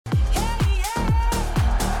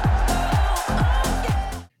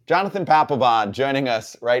Jonathan Papelbon joining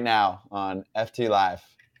us right now on FT Live,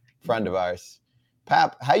 friend of ours.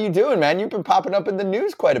 Pap, how you doing, man? You've been popping up in the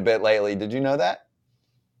news quite a bit lately. Did you know that?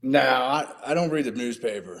 No, I don't read the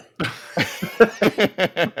newspaper.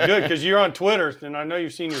 Good, because you're on Twitter, and I know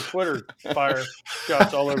you've seen your Twitter fire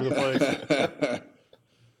shots all over the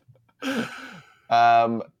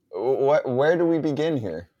place. Where do we begin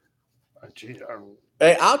here?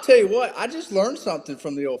 Hey, I'll tell you what. I just learned something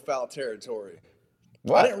from the old foul territory.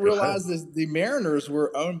 What? I didn't realize the Mariners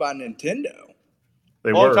were owned by Nintendo.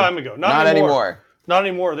 They were. Long time ago. Not anymore. Not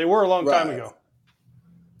anymore. They were a long time ago.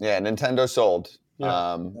 Yeah, Nintendo sold.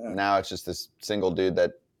 Yeah. Now it's just this single dude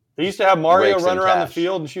that they used to have Mario run around the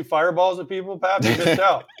field and shoot fireballs at people. Pap, you missed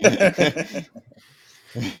out.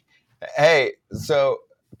 Hey, so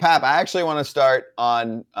Pap, I actually want to start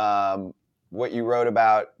on what you wrote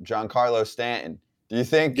about Giancarlo Stanton. Do you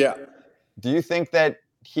think that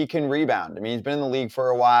he can rebound? I mean, he's been in the league for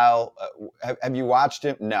a while. Have you watched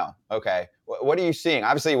him? No. Okay. What are you seeing?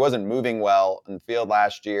 Obviously, he wasn't moving well in the field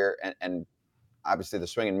last year, and obviously the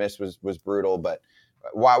swing and miss was brutal. But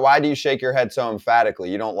why do you shake your head so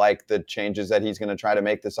emphatically? You don't like the changes that he's going to try to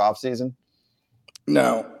make this offseason?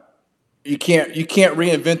 No. You can't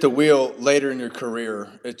reinvent the wheel later in your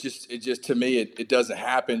career. It just to me it doesn't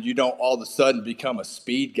happen. You don't all of a sudden become a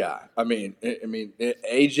speed guy. I mean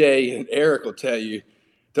AJ and Eric will tell you,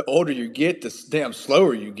 the older you get, the damn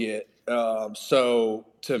slower you get. So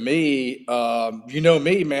to me, you know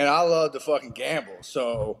me, man, I love to fucking gamble.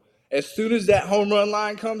 So as soon as that home run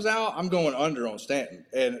line comes out, I'm going under on Stanton,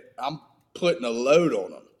 and I'm putting a load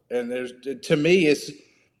on him. And to me, it's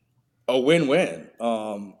a win-win.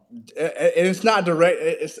 And it's not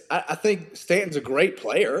direct. I think Stanton's a great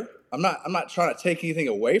player. I'm not trying to take anything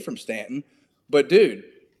away from Stanton, but dude,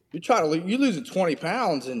 you're losing 20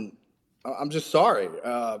 pounds, and I'm just sorry.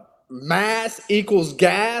 Mass equals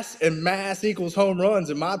gas, and mass equals home runs,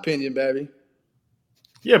 in my opinion, baby.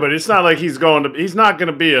 Yeah, but it's not like he's not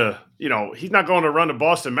going to run the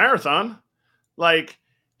Boston Marathon. Like,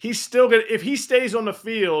 he's still going to, if he stays on the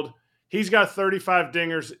field, he's got 35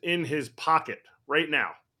 dingers in his pocket right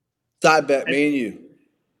now. Side bet, me and you.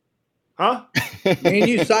 Huh? Me and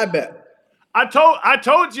you, side bet. I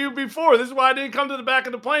told you before, this is why I didn't come to the back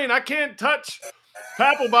of the plane. I can't touch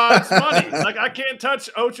Papelbon's money. Like, I can't touch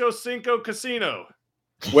Ocho Cinco Casino.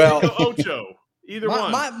 Well, Ocho. Either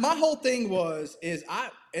one. My whole thing is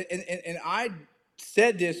I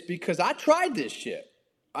said this because I tried this shit.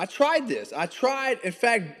 I tried, in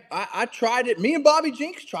fact, I tried it. Me and Bobby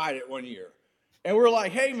Jinks tried it one year. And we're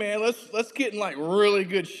like, hey man, let's get in like really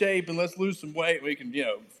good shape and let's lose some weight. We can,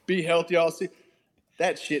 be healthy all season.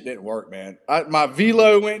 That shit didn't work, man. My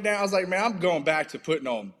velo went down. I was like, man, I'm going back to putting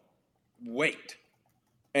on weight.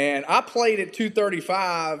 And I played at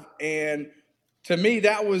 235, and to me,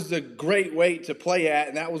 that was a great weight to play at,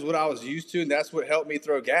 and that was what I was used to, and that's what helped me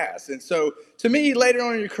throw gas. And so, to me, later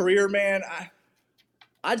on in your career, man,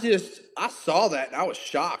 I saw that, and I was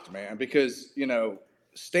shocked, man, because,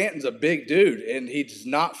 Stanton's a big dude, and he's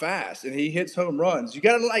not fast, and he hits home runs. You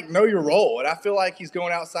got to, know your role, and I feel like he's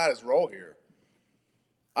going outside his role here.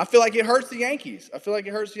 I feel like it hurts the Yankees.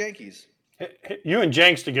 You and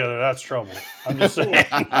Jenks together, that's trouble. I'm just saying.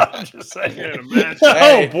 Hey,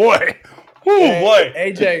 oh, boy. Boy.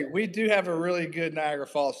 AJ, we do have a really good Niagara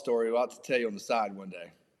Falls story we'll have to tell you on the side one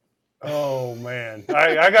day. Oh, man.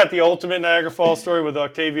 I got the ultimate Niagara Falls story with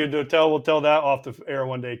Octavio Dotel. We'll tell that off the air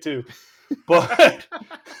one day, too. But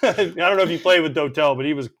I don't know if you played with Dotel, but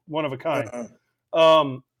he was one of a kind.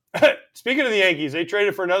 Speaking of the Yankees, they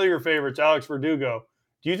traded for another of your favorites, Alex Verdugo.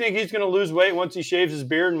 Do you think he's going to lose weight once he shaves his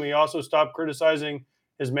beard, and we also stop criticizing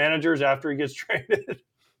his managers after he gets traded?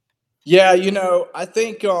 Yeah, I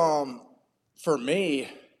think for me,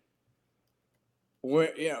 when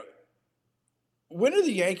are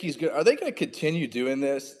the Yankees going? Are they going to continue doing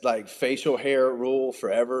this facial hair rule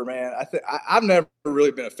forever, man? I've never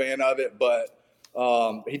really been a fan of it, but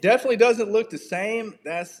he definitely doesn't look the same.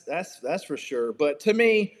 That's for sure. But to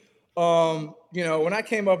me, when I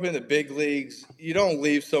came up in the big leagues, you don't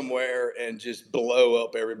leave somewhere and just blow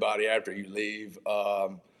up everybody after you leave.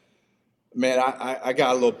 Man, I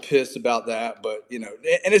got a little pissed about that, but,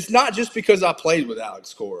 and it's not just because I played with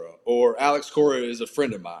Alex Cora, or Alex Cora is a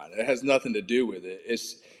friend of mine. It has nothing to do with it.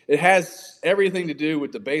 It has everything to do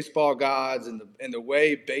with the baseball gods and the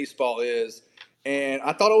way baseball is. And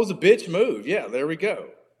I thought it was a bitch move. Yeah, there we go.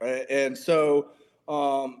 And so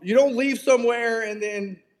you don't leave somewhere and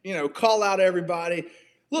then, call out everybody.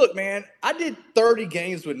 Look, man, I did 30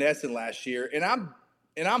 games with Nesson last year, and I'm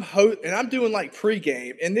doing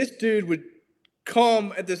pregame, and this dude would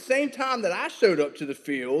come at the same time that I showed up to the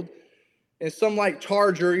field and some like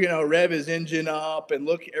Charger, rev his engine up and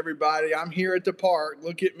look, everybody, I'm here at the park.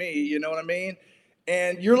 Look at me. You know what I mean?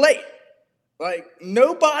 And you're late. Like,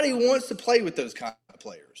 nobody wants to play with those kind of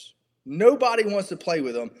players. Nobody wants to play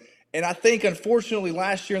with them. And I think, unfortunately,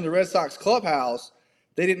 last year in the Red Sox clubhouse,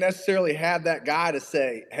 they didn't necessarily have that guy to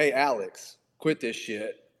say, hey, Alex, quit this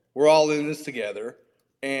shit. We're all in this together.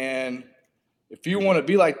 And if you want to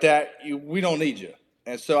be like that, we don't need you.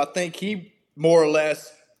 And so I think he more or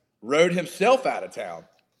less rode himself out of town.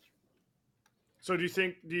 So do you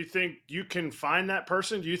think you can find that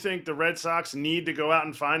person? Do you think the Red Sox need to go out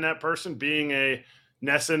and find that person, being a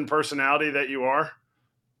Nesson personality that you are?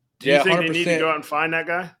 Do you think 100%. They need to go out and find that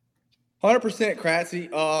guy? 100%, Kratzy.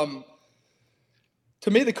 To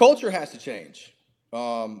me, the culture has to change.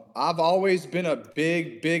 I've always been a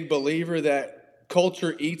big believer that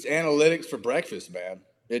culture eats analytics for breakfast, man.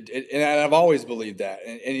 And I've always believed that.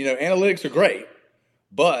 And analytics are great,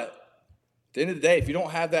 but at the end of the day, if you don't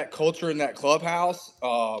have that culture in that clubhouse,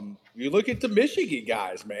 you look at the Michigan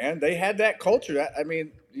guys, man. They had that culture.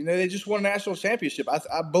 They just won a national championship.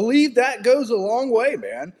 I believe that goes a long way,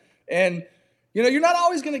 man. And, you're not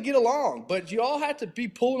always going to get along, but you all have to be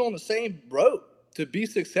pulling on the same rope to be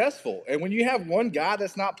successful. And when you have one guy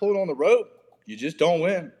that's not pulling on the rope, you just don't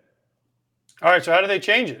win. All right, so how do they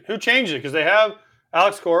change it? Who changed it? Because they have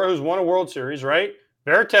Alex Cora, who's won a World Series, right?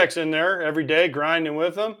 Varitek's in there every day grinding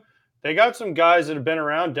with them. They got some guys that have been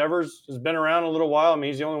around. Devers has been around a little while. I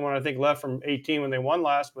mean, he's the only one, I think, left from 18 when they won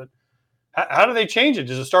last. But how do they change it?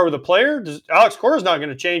 Does it start with a player? Alex Cora's not going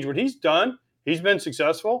to change what he's done. He's been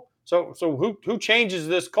successful. So who changes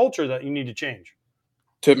this culture that you need to change?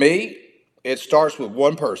 To me, it starts with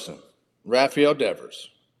one person, Rafael Devers.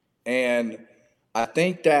 And I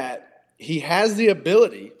think that he has the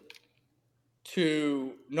ability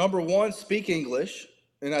to, number one, speak English.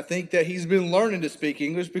 And I think that he's been learning to speak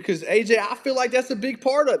English because, AJ, I feel like that's a big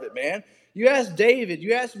part of it, man. You ask David,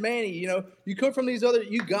 you ask Manny, you come from these other –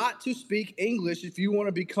 you got to speak English if you want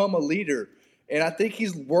to become a leader. And I think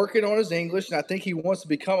he's working on his English, and I think he wants to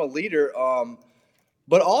become a leader.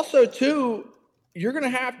 But also, too, you're going to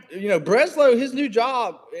have – Breslow, his new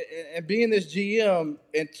job and being this GM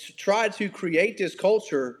and try to create this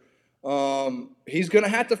culture, he's going to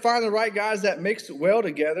have to find the right guys that mix well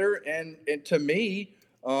together. And to me –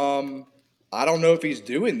 I don't know if he's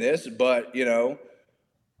doing this, but,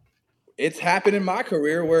 it's happened in my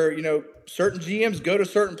career where, certain GMs go to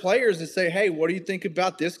certain players and say, hey, what do you think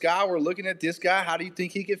about this guy? We're looking at this guy. How do you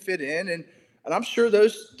think he could fit in? And I'm sure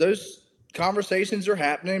those conversations are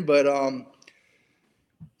happening. But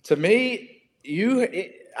to me,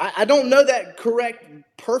 I don't know that correct,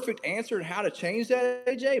 perfect answer on how to change that,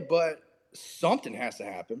 AJ, but something has to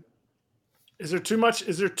happen. Is there too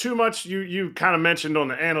much? You kind of mentioned on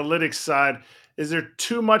the analytics side, is there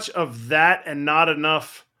too much of that and not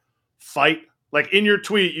enough fight? Like in your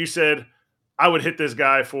tweet, you said, I would hit this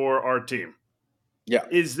guy for our team. Yeah.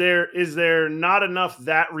 Is there not enough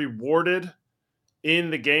that rewarded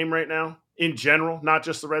in the game right now in general, not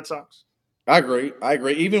just the Red Sox? I agree.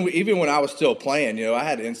 Even when I was still playing, I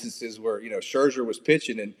had instances where, Scherzer was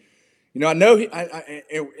pitching and, I know and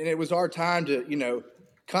it was our time to,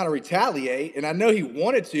 kind of retaliate, and I know he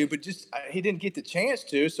wanted to, but just he didn't get the chance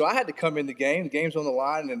to, so I had to come in the game. The game's on the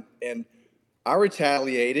line, and I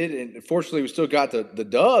retaliated, and fortunately we still got the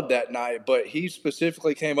dub that night, but he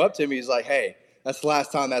specifically came up to me. He's like, hey, that's the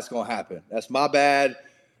last time that's going to happen. That's my bad.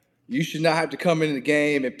 You should not have to come into the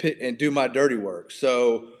game and do my dirty work.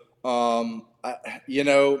 So,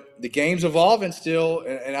 the game's evolving still,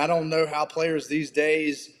 and I don't know how players these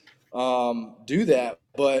days do that,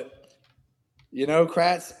 but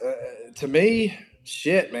Kratz, to me,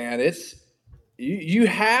 shit, man, it's you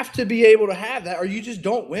have to be able to have that, or you just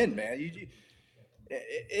don't win, man.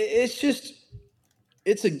 It's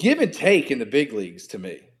a give and take in the big leagues to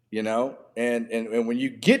me, and when you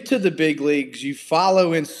get to the big leagues, you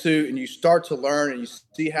follow in suit and you start to learn and you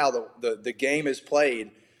see how the game is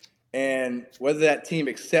played and whether that team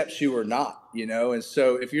accepts you or not, and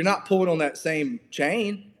so if you're not pulling on that same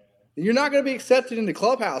chain, you're not going to be accepted in the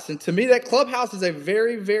clubhouse. And to me, that clubhouse is a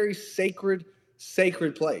very, very sacred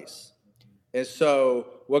place. And so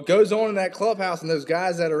what goes on in that clubhouse and those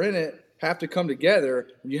guys that are in it have to come together.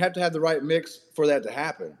 And you have to have the right mix for that to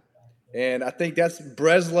happen. And I think that's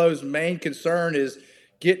Breslow's main concern is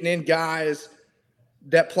getting in guys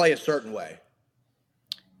that play a certain way.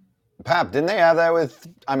 Pap, didn't they have that with,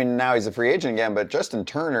 now he's a free agent again, but Justin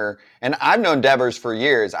Turner, and I've known Devers for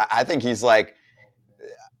years. I think he's like,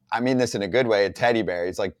 I mean this in a good way, a teddy bear.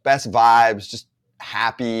 He's like best vibes, just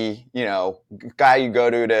happy, guy you go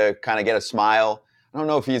to kind of get a smile. I don't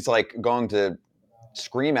know if he's like going to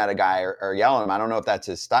scream at a guy or yell at him. I don't know if that's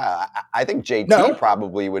his style. I think JT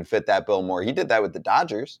probably would fit that bill more. He did that with the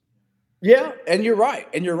Dodgers. Yeah, and you're right.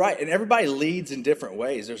 And everybody leads in different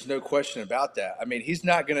ways. There's no question about that. I mean, he's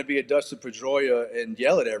not going to be a Dustin Pedroia and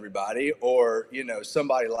yell at everybody or,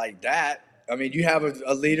 somebody like that. I mean, you have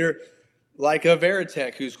a leader like a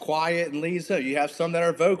Veritek who's quiet and leads up. You have some that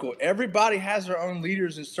are vocal. Everybody has their own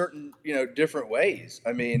leaders in certain, different ways.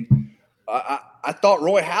 I mean, I thought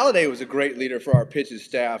Roy Halladay was a great leader for our pitching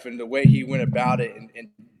staff and the way he went about it and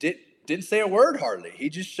didn't say a word hardly. He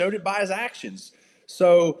just showed it by his actions.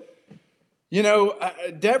 So,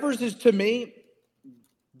 Devers is, to me,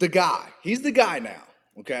 the guy. He's the guy now,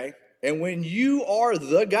 okay? And when you are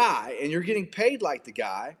the guy and you're getting paid like the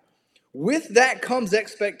guy, with that comes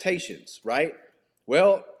expectations, right?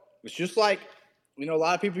 Well, it's just like, a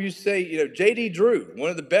lot of people used to say, J.D. Drew, one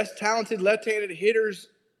of the best talented left-handed hitters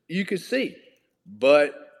you could see,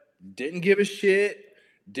 but didn't give a shit,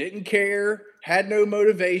 didn't care, had no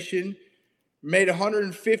motivation, made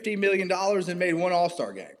 $150 million and made one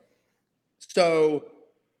All-Star game. So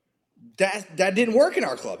that didn't work in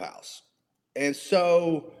our clubhouse. And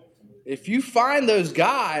so if you find those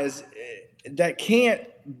guys that can't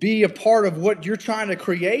be a part of what you're trying to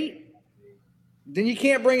create, then you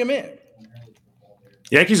can't bring them in.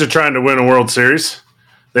 Yankees are trying to win a World Series.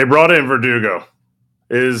 They brought in Verdugo.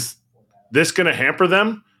 Is this going to hamper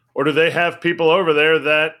them, or do they have people over there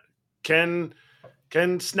that can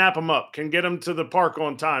snap them up, can get them to the park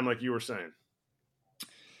on time, like you were saying?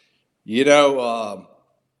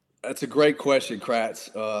 That's a great question, Kratz.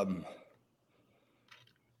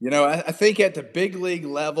 I think at the big league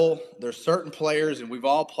level, there's certain players, and we've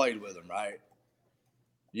all played with them, right?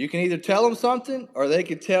 You can either tell them something, or they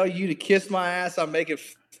can tell you to kiss my ass, I'm making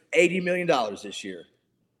 $80 million this year.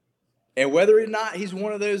 And whether or not he's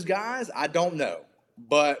one of those guys, I don't know.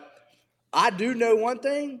 But I do know one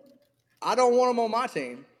thing. I don't want him on my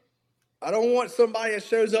team. I don't want somebody that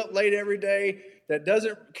shows up late every day, that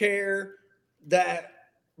doesn't care, that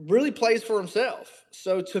really plays for himself.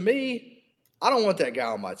 So to me, I don't want that guy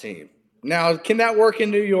on my team. Now, can that work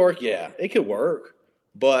in New York? Yeah, it could work.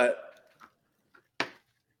 But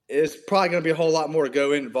it's probably going to be a whole lot more to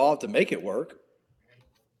go involved to make it work.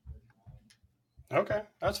 Okay,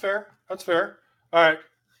 that's fair. That's fair. All right.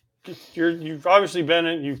 You've obviously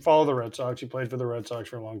you follow the Red Sox. You played for the Red Sox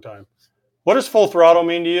for a long time. What does full throttle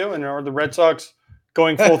mean to you? And are the Red Sox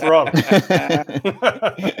going full throttle?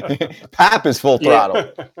 Pap is full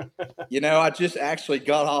throttle. I just actually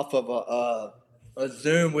got off of a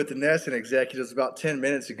Zoom with the Nesson executives about 10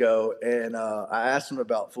 minutes ago, and I asked them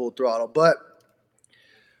about full throttle. But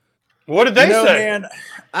what did they say? Man,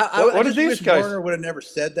 I just wish Werner would have never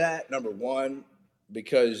said that, number one,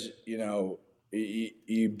 because,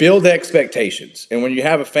 you build expectations. And when you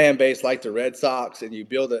have a fan base like the Red Sox and you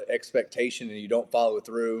build an expectation and you don't follow it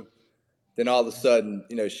through, then all of a sudden,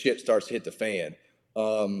 shit starts to hit the fan.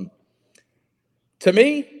 To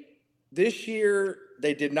me, this year,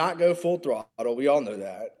 they did not go full throttle. We all know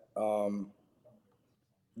that.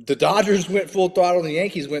 The Dodgers went full throttle. The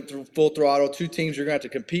Yankees went through full throttle. Two teams you're going to have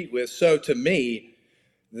to compete with. So, to me,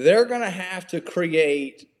 they're going to have to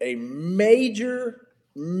create a major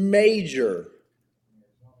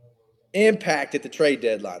impact at the trade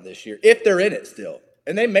deadline this year, if they're in it still.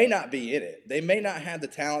 And they may not be in it. They may not have the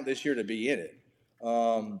talent this year to be in it.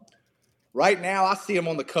 Right now, I see them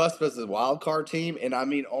on the cusp as a wild card team, and I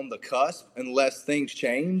mean on the cusp unless things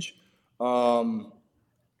change. And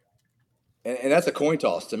that's a coin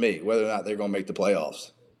toss to me, whether or not they're going to make the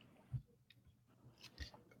playoffs.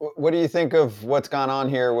 What do you think of what's gone on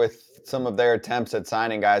here with some of their attempts at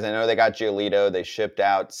signing guys? I know they got Giolito. They shipped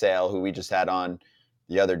out Sale, who we just had on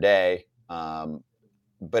the other day.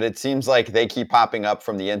 But it seems like they keep popping up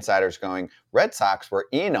from the insiders going, Red Sox were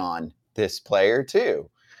in on this player too,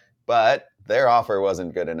 but their offer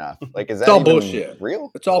wasn't good enough. Like, is that all bullshit?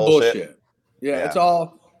 Real? It's all bullshit. Yeah, it's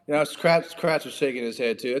all, Kratz was shaking his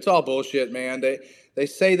head too. It's all bullshit, man. They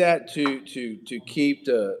say that to keep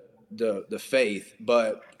the faith,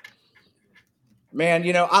 but man,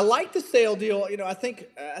 I like the Sale deal. I think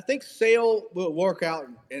Sale will work out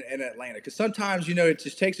in Atlanta because sometimes, it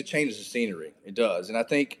just takes a change of scenery. It does. And I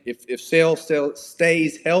think if Sale still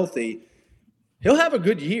stays healthy, he'll have a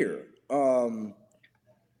good year.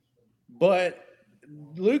 But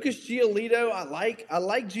Lucas Giolito, I like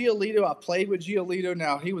Giolito. I played with Giolito.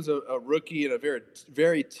 Now, he was a rookie and a very,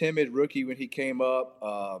 very timid rookie when he came up.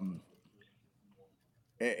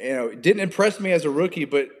 It didn't impress me as a rookie,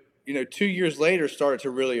 but 2 years later started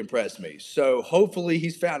to really impress me. So hopefully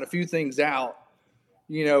he's found a few things out.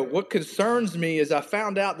 What concerns me is I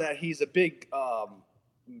found out that he's a big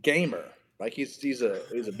gamer. Like he's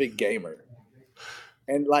a big gamer.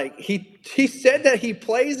 And like he said that he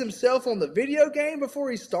plays himself on the video game before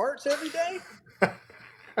he starts every day.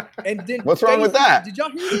 And then what's wrong with that? Did y'all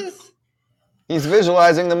hear this? He's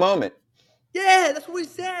visualizing the moment. Yeah, that's what he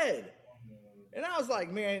said. And I was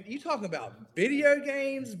like, man, you talking about video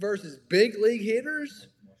games versus big league hitters?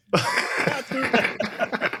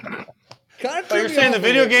 You're saying the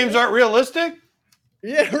video games aren't realistic?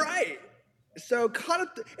 Yeah, right. So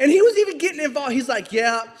and he was even getting involved. He's like,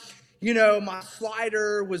 yeah, my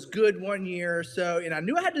slider was good one year. So, and I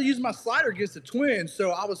knew I had to use my slider against the Twins.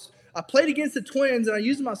 So I played against the Twins and I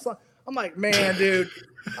used my slider. I'm like, man, dude.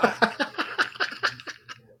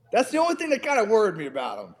 That's the only thing that kind of worried me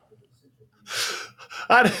about him.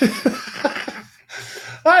 I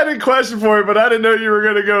had a question for you, but I didn't know you were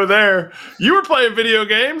going to go there. You were playing video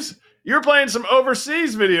games. You were playing some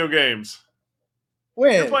overseas video games.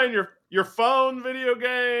 When? You're playing your phone video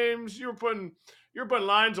games. You were putting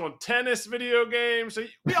lines on tennis video games. So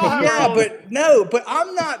we all have but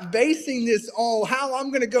I'm not basing this on how I'm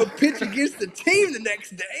going to go pitch against the team the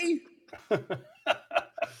next day.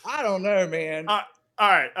 I don't know, man. All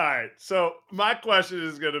right. So my question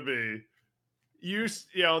is going to be,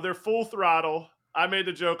 they're full throttle. I made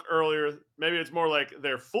the joke earlier. Maybe it's more like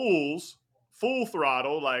they're fools, full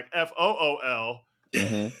throttle, like FOOL.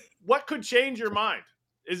 Mm-hmm. What could change your mind?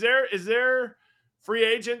 Is there free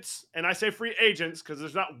agents? And I say free agents because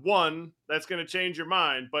there's not one that's going to change your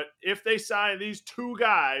mind. But if they sign these two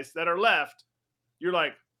guys that are left, you're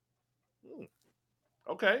like,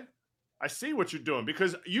 okay, I see what you're doing.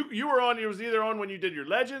 Because you were on. It was either on when you did your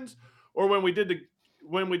Legends or when we did the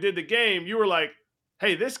game. You were like,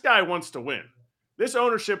 hey, this guy wants to win. This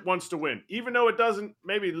ownership wants to win. Even though it doesn't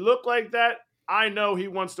maybe look like that, I know he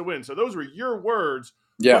wants to win. So those were your words.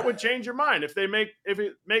 Yeah. What would change your mind if they make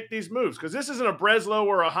these moves? Because this isn't a Breslow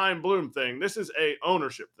or a Heim Bloom thing. This is a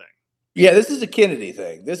ownership thing. Yeah, this is a Kennedy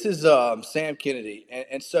thing. This is Sam Kennedy.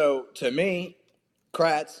 And so to me,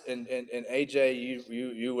 Kratz and AJ,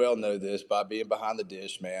 you well know this by being behind the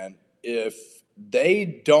dish, man. If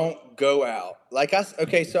they don't go out,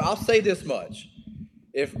 so I'll say this much.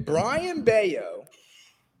 If Brian Bayo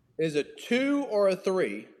is a 2 or a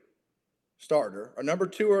 3 starter, a number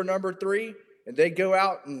 2 or a number 3, and they go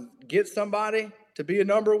out and get somebody to be a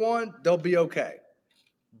number 1, they'll be okay.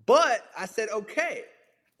 But I said, okay,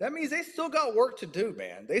 that means they still got work to do,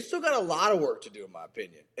 man. They still got a lot of work to do, in my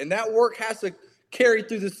opinion. And that work has to carry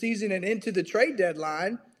through the season and into the trade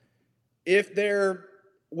deadline if they're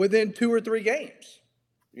within 2 or 3 games,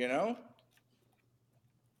 Where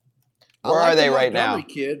are they right now?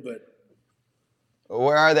 Kid, but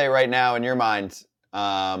where are they right now in your mind?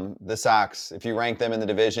 The Sox, if you rank them in the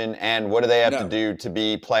division, and what do they have to do to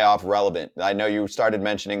be playoff relevant? I know you started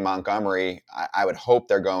mentioning Montgomery. I would hope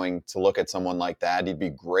they're going to look at someone like that. He'd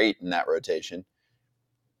be great in that rotation.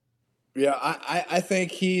 Yeah, I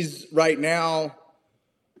think he's right now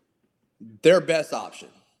their best option.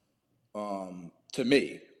 To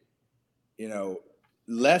me,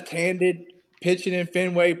 left-handed pitching in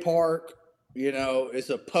Fenway Park. It's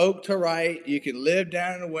a poke to right. You can live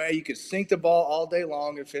down and away. You can sink the ball all day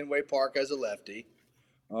long in Fenway Park as a lefty.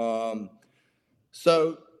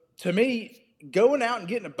 So to me, going out and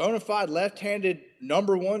getting a bona fide left-handed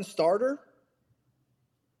number 1 starter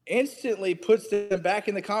instantly puts them back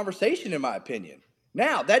in the conversation, in my opinion.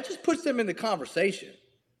 Now, that just puts them in the conversation.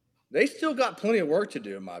 They still got plenty of work to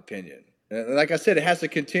do, in my opinion. And like I said, it has to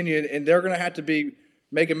continue, and they're going to have to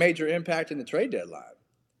make a major impact in the trade deadline.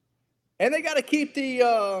 And they got to keep the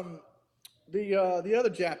other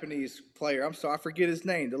Japanese player. I'm sorry, I forget his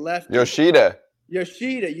name. The left Yoshida-san.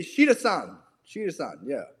 Yoshida-san,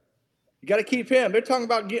 yeah. You got to keep him. They're talking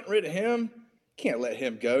about getting rid of him. Can't let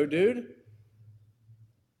him go, dude.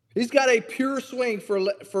 He's got a pure swing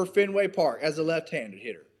for Fenway Park as a left-handed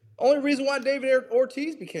hitter. Only reason why David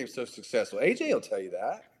Ortiz became so successful. AJ will tell you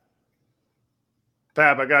that.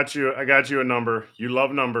 Pap, I got you a number. You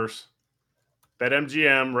love numbers.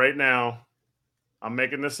 BetMGM right now, I'm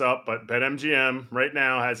making this up, but BetMGM right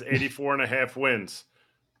now has 84.5 wins.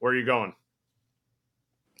 Where are you going?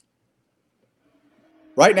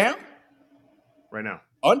 Right now? Right now.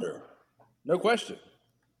 Under. No question.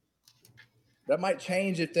 That might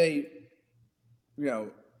change if they,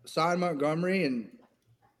 sign Montgomery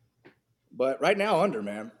but right now under,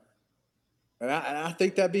 man. And I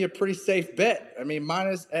think that'd be a pretty safe bet. I mean,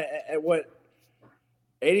 minus at what,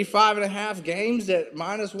 85.5 games at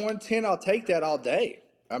minus 110, I'll take that all day.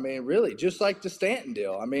 I mean, really, just like the Stanton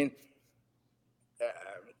deal. I mean,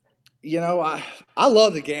 I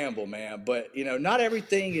love the gamble, man, but not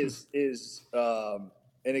everything is an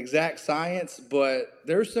exact science, but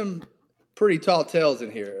there's some pretty tall tales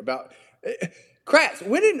in here about Kratz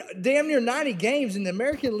winning damn near 90 games in the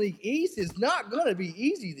American League East is not going to be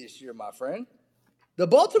easy this year, my friend. The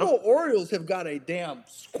Baltimore Orioles have got a damn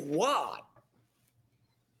squad.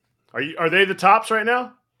 Are they the tops right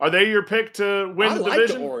now? Are they your pick to win the division? I like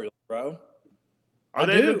the Orioles, bro. Are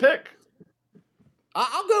they the pick?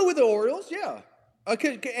 I'll go with the Orioles, yeah.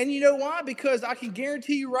 Okay, and you know why? Because I can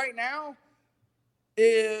guarantee you right now,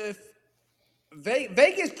 if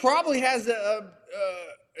Vegas probably has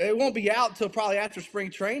it won't be out until probably after spring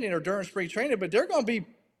training or during spring training, but they're going to be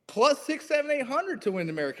plus 600, 700, 800 to win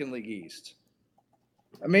the American League East.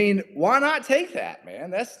 I mean, why not take that,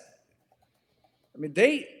 man? This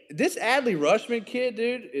Adley Rutschman kid,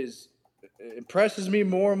 dude, impresses me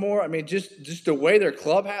more and more. I mean, just the way their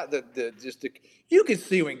club you can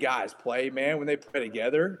see when guys play, man, when they play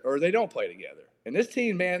together or they don't play together. And this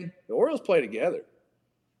team, man, the Orioles play together.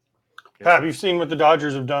 Pat, you've seen what the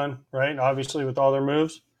Dodgers have done, right? Obviously, with all their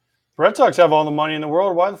moves. The Red Sox have all the money in the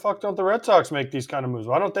world. Why the fuck don't the Red Sox make these kind of moves?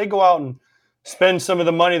 Why don't they go out and spend some of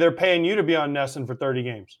the money they're paying you to be on NESN for 30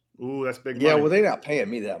 games? Ooh, that's big money. Yeah, well, they're not paying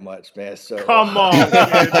me that much, man. So come on,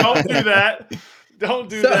 man. Don't do that. Don't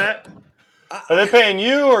do that. Are they paying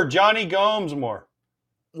you or Johnny Gomes more?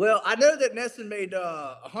 Well, I know that NESN made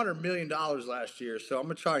 $100 million last year, so I'm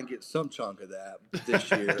going to try and get some chunk of that this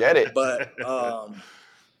year. Get it. But,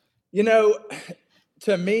 you know,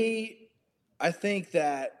 to me, I think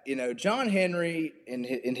that, you know, John Henry and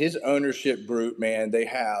his ownership group, man, they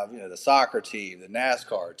have, you know, the soccer team, the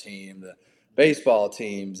NASCAR team, the baseball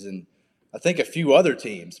teams, and I think a few other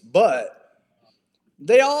teams. But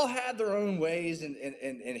they all have their own ways, and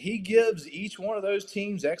he gives each one of those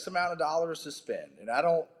teams X amount of dollars to spend. And I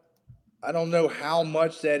don't know how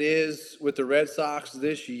much that is with the Red Sox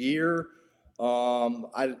this year.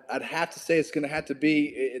 I'd have to say it's going to have to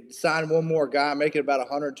be sign one more guy, make it about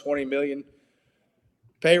 $120 million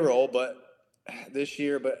payroll, but this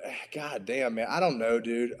year. But god damn, man, I don't know,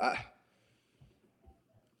 dude.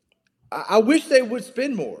 I wish they would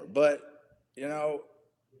spend more, but you know.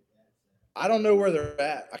 I don't know where they're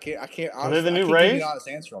at. I can't. Honestly, are they the new Rays? Rays? Give you an honest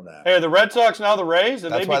answer on that. Hey, are the Red Sox now the Rays?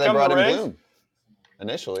 That's why they brought in Bloom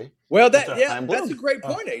initially. Well, that's a great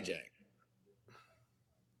point, AJ.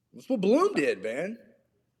 That's what Bloom did, man.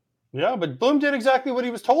 Yeah, but Bloom did exactly what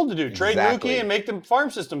he was told to do: trade Mookie and make the farm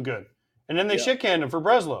system good. And then they shit-canned him for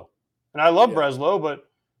Breslow. And I love Breslow, but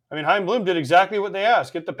I mean, Chaim Bloom did exactly what they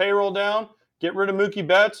asked: get the payroll down, get rid of Mookie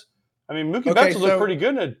Betts. I mean, Mookie Betts would look pretty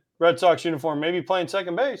good in a Red Sox uniform, maybe playing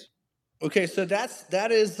second base. Okay, so that's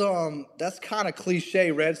kind of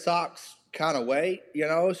cliche Red Sox kind of way, you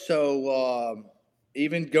know. So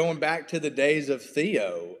even going back to the days of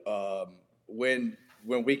Theo, when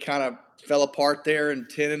we kind of fell apart there in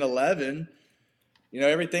 10 and 11, you know,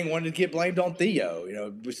 everything wanted to get blamed on Theo. You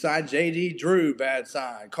know, we signed J.D. Drew, bad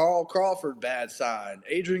sign. Carl Crawford, bad sign.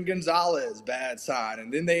 Adrian Gonzalez, bad sign.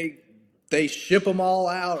 And then they ship them all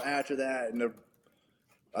out after that, and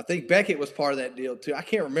I think Beckett was part of that deal too. I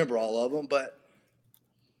can't remember all of them, but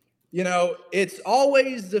you know, it's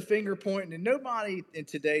always the finger pointing, and nobody in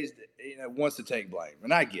today's wants to take blame,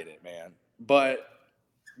 and I get it, man. But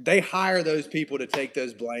they hire those people to take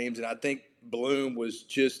those blames, and I think Bloom was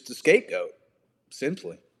just the scapegoat,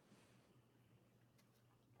 simply.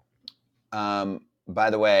 By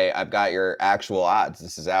the way, I've got your actual odds.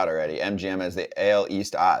 This is out already. MGM has the AL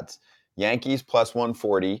East odds: Yankees plus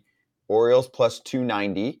 140. Orioles plus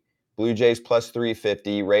 290, Blue Jays plus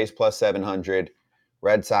 350, Rays plus 700,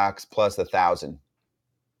 Red Sox plus 1,000.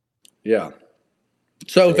 Yeah.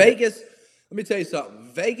 So Vegas, let me tell you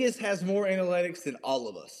something. Vegas has more analytics than all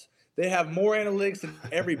of us. They have more analytics than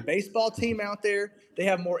every baseball team out there. They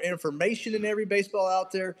have more information than every baseball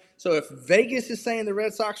out there. So if Vegas is saying the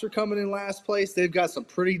Red Sox are coming in last place, they've got some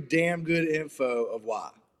pretty damn good info of why.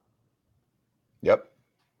 Yep.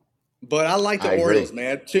 But I like the Orioles,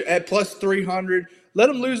 man. At plus 300. Let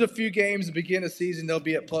them lose a few games to begin the season. They'll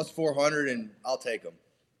be at plus 400, and I'll take them.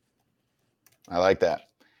 I like that.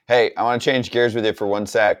 Hey, I want to change gears with you for 1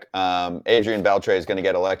 sec. Adrian Beltre is going to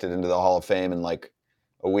get elected into the Hall of Fame in like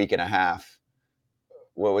a week and a half.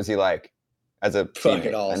 What was he like as a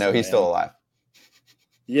teammate? Awesome, I know he's still alive.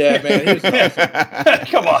 Yeah, man. He was awesome.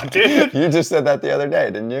 Come on, dude. You just said that the other day,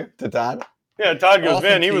 didn't you, to Todd? Yeah, Todd goes,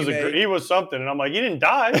 man, he was something. And I'm like, he didn't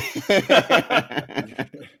die.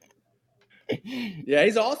 Yeah,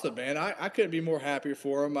 he's awesome, man. I couldn't be more happier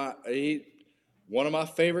for him. One of my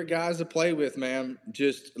favorite guys to play with, man.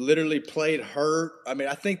 Just literally played hurt. I mean,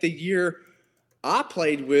 I think the year I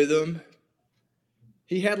played with him,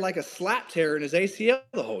 he had like a slap tear in his ACL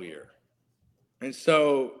the whole year. And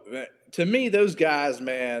so, to me, those guys,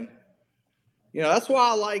 man, You know, that's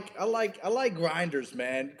why I like grinders,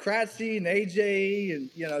 man. Kratzy and AJ and,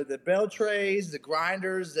 you know, the Beltres, the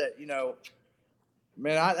grinders that, you know,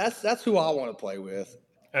 man, that's who I want to play with.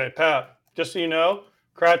 Hey, Pat, just so you know,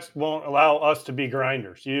 Kratz won't allow us to be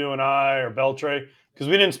grinders, you and I or Beltre, because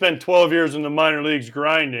we didn't spend 12 years in the minor leagues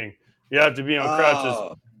grinding. You have to be on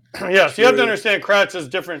Kratz's. Yes, you have to understand Kratz's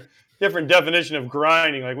different definition of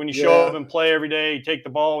grinding. Like when you show up and play every day, you take the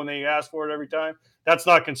ball when they ask for it every time. That's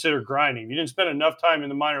not considered grinding. You didn't spend enough time in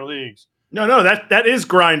the minor leagues. No, that is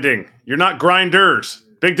grinding. You're not grinders.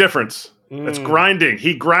 Big difference. That's grinding.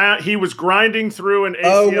 He was grinding through an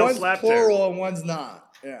ACL slap tear. One's plural and one's not.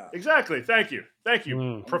 Yeah. Exactly. Thank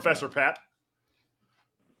you, Professor Pat.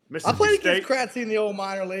 I played against Kratzy in the old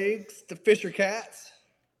minor leagues, the Fisher Cats.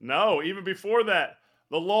 No, even before that,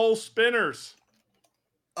 the Lowell Spinners.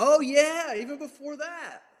 Oh, yeah, even before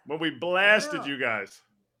that. When we blasted you guys.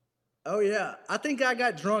 Oh, yeah. I think I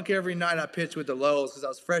got drunk every night I pitched with the Lowells because I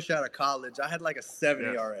was fresh out of college. I had like a 7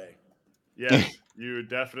 ERA. Yes, you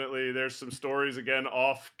definitely. There's some stories, again,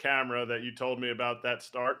 off camera that you told me about that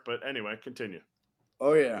start. But anyway, continue.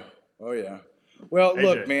 Oh, yeah. Well, AJ.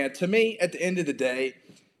 Look, man, to me, at the end of the day,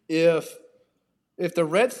 if the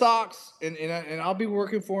Red Sox, and I'll be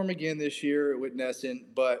working for them again this year with Nesson,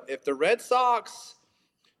 but if the Red Sox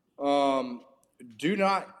do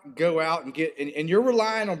not go out and get – and you're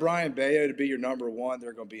relying on Brian Bayo to be your number one,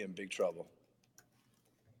 they're going to be in big trouble.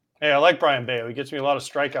 Hey, I like Brian Bayo. He gets me a lot of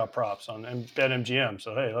strikeout props on BetMGM.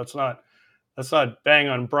 So, hey, let's not bang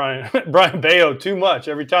on Brian Bayo too much.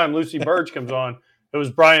 Every time Lucy Burge comes on, it was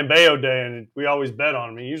Brian Bayo day, and we always bet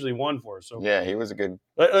on him. He usually won for us. So yeah, he was a good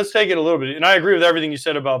 – Let's take it a little bit. And I agree with everything you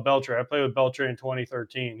said about Beltre. I played with Beltre in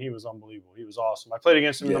 2013. He was unbelievable. He was awesome. I played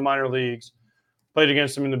against him in the minor leagues, played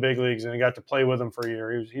against him in the big leagues, and I got to play with him for a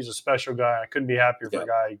year. He's a special guy. I couldn't be happier for a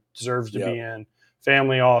guy he deserves to be in.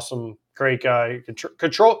 Family, awesome, great guy.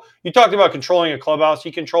 Control. You talked about controlling a clubhouse.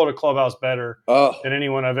 He controlled a clubhouse better than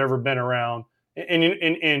anyone I've ever been around.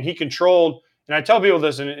 And he controlled – and I tell people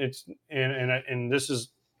this, and this is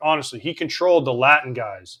honestly, he controlled the Latin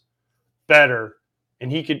guys better.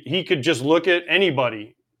 And he could just look at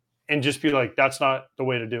anybody and just be like, that's not the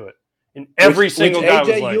way to do it. And every single guy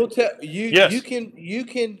AJ, was like,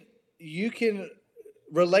 you can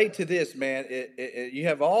relate to this, man. You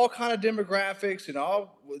have all kind of demographics and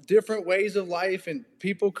all different ways of life, and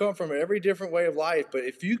people come from every different way of life. But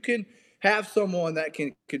if you can have someone that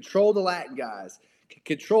can control the Latin guys, can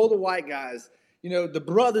control the white guys, you know, the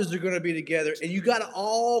brothers are going to be together, and you got to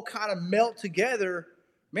all kind of melt together.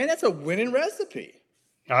 Man, that's a winning recipe.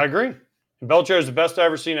 I agree. Beltre is the best I've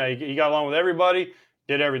ever seen. He got along with everybody,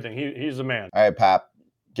 did everything. He's the man. All right, Pap.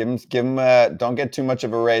 Give him. Don't get too much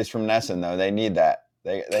of a raise from Nesson, though. They need that.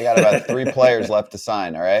 They got about 3 players left to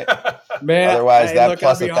sign. All right, man. Otherwise, that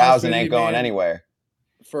plus 1,000 ain't going anywhere.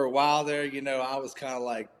 For a while there, you know, I was kind of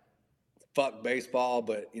like, fuck baseball,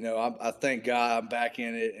 but you know, I thank God I'm back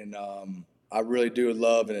in it, and I really do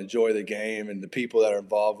love and enjoy the game and the people that are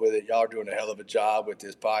involved with it. Y'all are doing a hell of a job with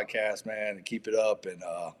this podcast, man, and keep it up. And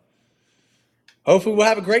hopefully we'll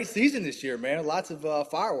have a great season this year, man. Lots of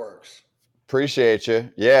fireworks. Appreciate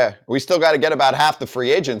you. Yeah. We still got to get about half the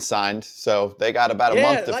free agents signed, so they got about a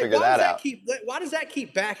month to figure that out. Why does that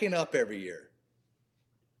keep backing up every year?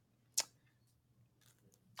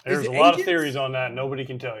 There's a lot of theories on that. Nobody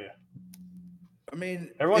can tell you. I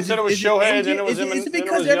mean, everyone said it was Shohei, then it was him, is it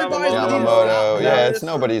because everybody's Yamamoto. Yeah, it's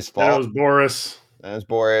nobody's fault. That was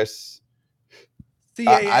Boris.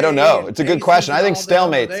 I don't know. It's a good question. I think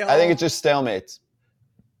stalemates. I think it's just stalemates.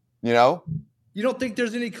 You know? You don't think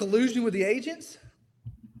there's any collusion with the agents?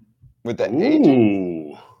 With the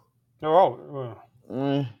agents?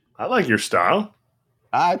 I like your style.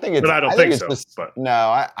 I think it's. But I don't think so. Just, but. No,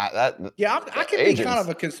 I can be kind of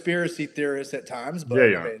a conspiracy theorist at times, but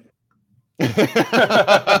I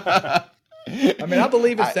mean, I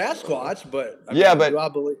believe in Sasquatch, but but do I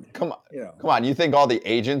believe? Come on. You think all the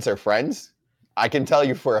agents are friends? I can tell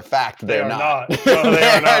you for a fact they're not. No, they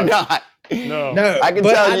are not. No. I can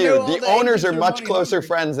tell you the owners are much closer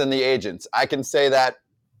friends than the agents. I can say that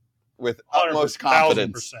with utmost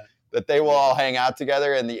confidence that they will all hang out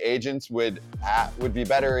together, and the agents would be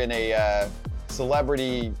better in a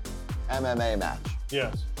celebrity MMA match.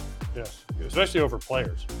 Yes, especially over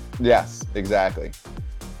players. Yes, exactly.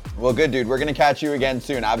 Well, good, dude. We're going to catch you again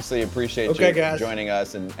soon. Obviously, appreciate you joining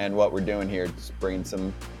us and what we're doing here. Just bringing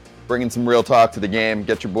some real talk to the game.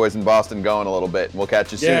 Get your boys in Boston going a little bit. We'll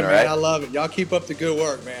catch you soon, all right? I love it. Y'all keep up the good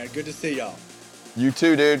work, man. Good to see y'all. You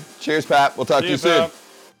too, dude. Cheers, Pat. We'll talk to you soon. Pat.